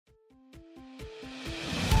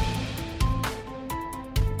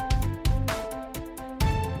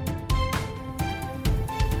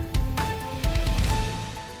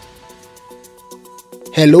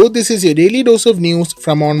Hello, this is your daily dose of news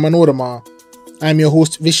from Onmanorama. I'm your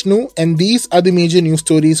host Vishnu, and these are the major news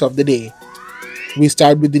stories of the day. We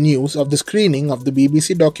start with the news of the screening of the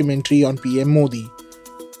BBC documentary on PM Modi.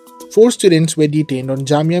 4 students were detained on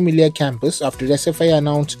Jamia Millia campus after SFI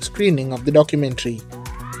announced screening of the documentary.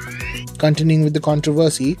 Continuing with the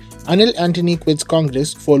controversy, Anil Antony quits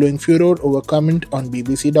Congress following furor over comment on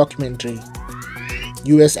BBC documentary.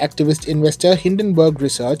 US activist investor Hindenburg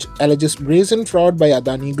Research alleges brazen fraud by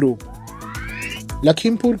Adani Group.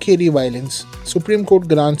 Lakhimpur Kheri violence, Supreme Court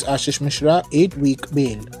grants Ashish Mishra 8-week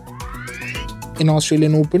bail. In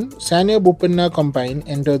Australian Open, Sania Bopanna combine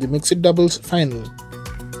enter the mixed doubles final.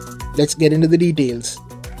 Let's get into the details.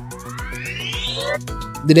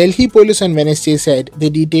 The Delhi police on Wednesday said they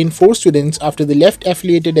detained 4 students after the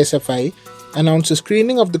left-affiliated SFI announced a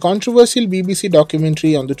screening of the controversial BBC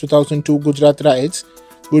documentary on the 2002 Gujarat riots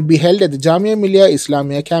would be held at the Jamia Millia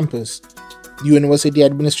Islamia campus. The university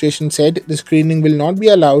administration said the screening will not be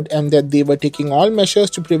allowed and that they were taking all measures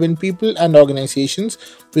to prevent people and organizations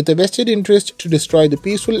with a vested interest to destroy the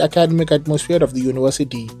peaceful academic atmosphere of the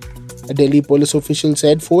university. A Delhi police official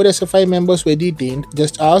said 4 SFI members were detained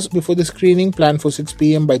just hours before the screening planned for 6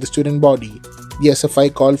 p.m. by the student body. The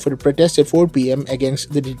SFI called for a protest at 4 p.m.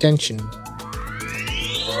 against the detention.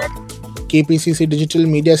 KPCC Digital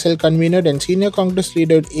Media Cell convener and senior Congress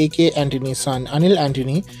leader AK Antony's son Anil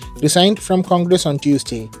Antony resigned from Congress on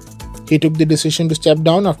Tuesday. He took the decision to step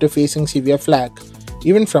down after facing severe flack,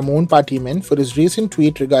 even from own partymen, for his recent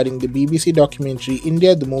tweet regarding the BBC documentary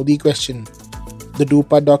India the Modi Question. The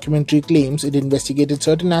 2-part documentary claims it investigated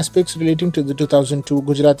certain aspects relating to the 2002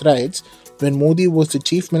 Gujarat riots when Modi was the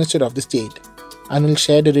chief minister of the state. Anil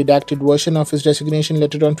shared a redacted version of his resignation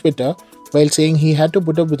letter on Twitter while saying he had to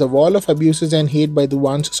put up with a wall of abuses and hate by the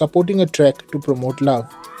ones supporting a trek to promote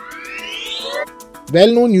love.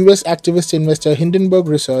 Well-known US activist investor Hindenburg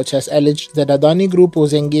Research has alleged that Adani Group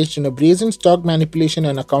was engaged in a brazen stock manipulation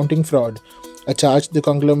and accounting fraud, a charge the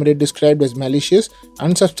conglomerate described as malicious,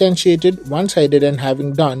 unsubstantiated, one-sided and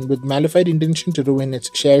having done with malified intention to ruin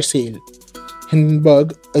its share sale.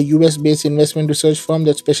 Hindenburg, a US-based investment research firm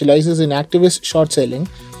that specializes in activist short selling,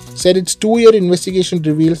 said its 2-year investigation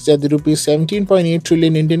reveals that the Rs 17.8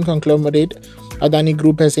 trillion Indian conglomerate Adani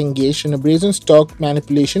Group has engaged in a brazen stock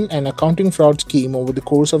manipulation and accounting fraud scheme over the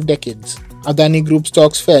course of decades. Adani Group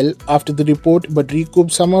stocks fell after the report but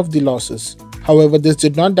recouped some of the losses. However, this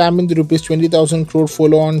did not dampen the Rs 20,000 crore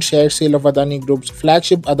follow-on share sale of Adani Group's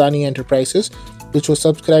flagship Adani Enterprises, which was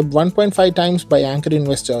subscribed 1.5 times by anchor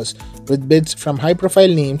investors, with bids from high-profile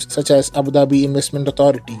names such as Abu Dhabi Investment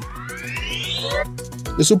Authority.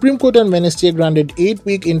 The Supreme Court on Wednesday granted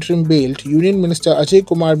 8-week interim bail to Union Minister Ajay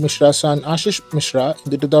Kumar Mishra's son Ashish Mishra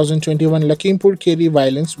in the 2021 Lakhimpur Kheri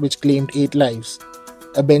violence which claimed 8 lives.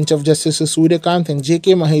 A bench of Justices Suryakant and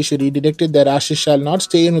J.K. Maheshwari directed that Ashish shall not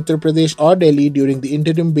stay in Uttar Pradesh or Delhi during the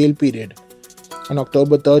interim bail period. On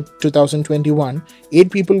October 3, 2021,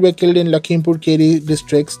 8 people were killed in Lakhimpur Kheri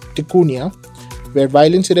district's Tikunia, where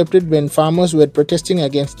violence erupted when farmers were protesting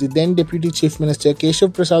against the then Deputy Chief Minister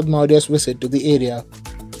Keshav Prasad Maurya's visit to the area.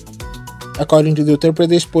 According to the Uttar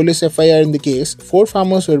Pradesh Police FIR in the case, 4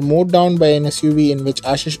 farmers were mowed down by an SUV in which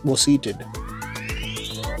Ashish was seated.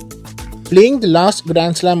 Playing the last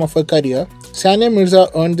Grand Slam of her career, Sania Mirza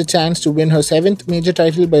earned the chance to win her 7th major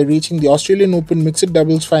title by reaching the Australian Open mixed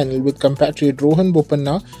doubles final with compatriot Rohan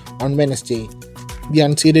Bopanna on Wednesday. The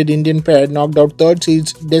unseeded Indian pair knocked out 3rd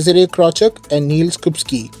seeds Desiree Krawczyk and Neil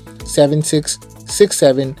Skupski 7-6,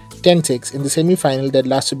 6-7, 10-6 in the semi-final that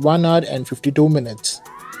lasted 1 hour and 52 minutes.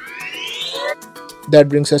 That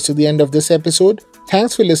brings us to the end of this episode.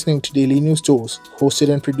 Thanks for listening to Daily News Dose, hosted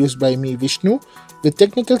and produced by me, Vishnu, with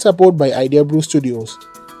technical support by Idea Brew Studios.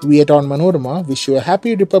 We at Onmanorama wish you a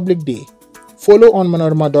happy Republic Day. Follow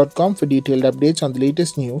onmanorama.com for detailed updates on the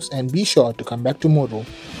latest news and be sure to come back tomorrow.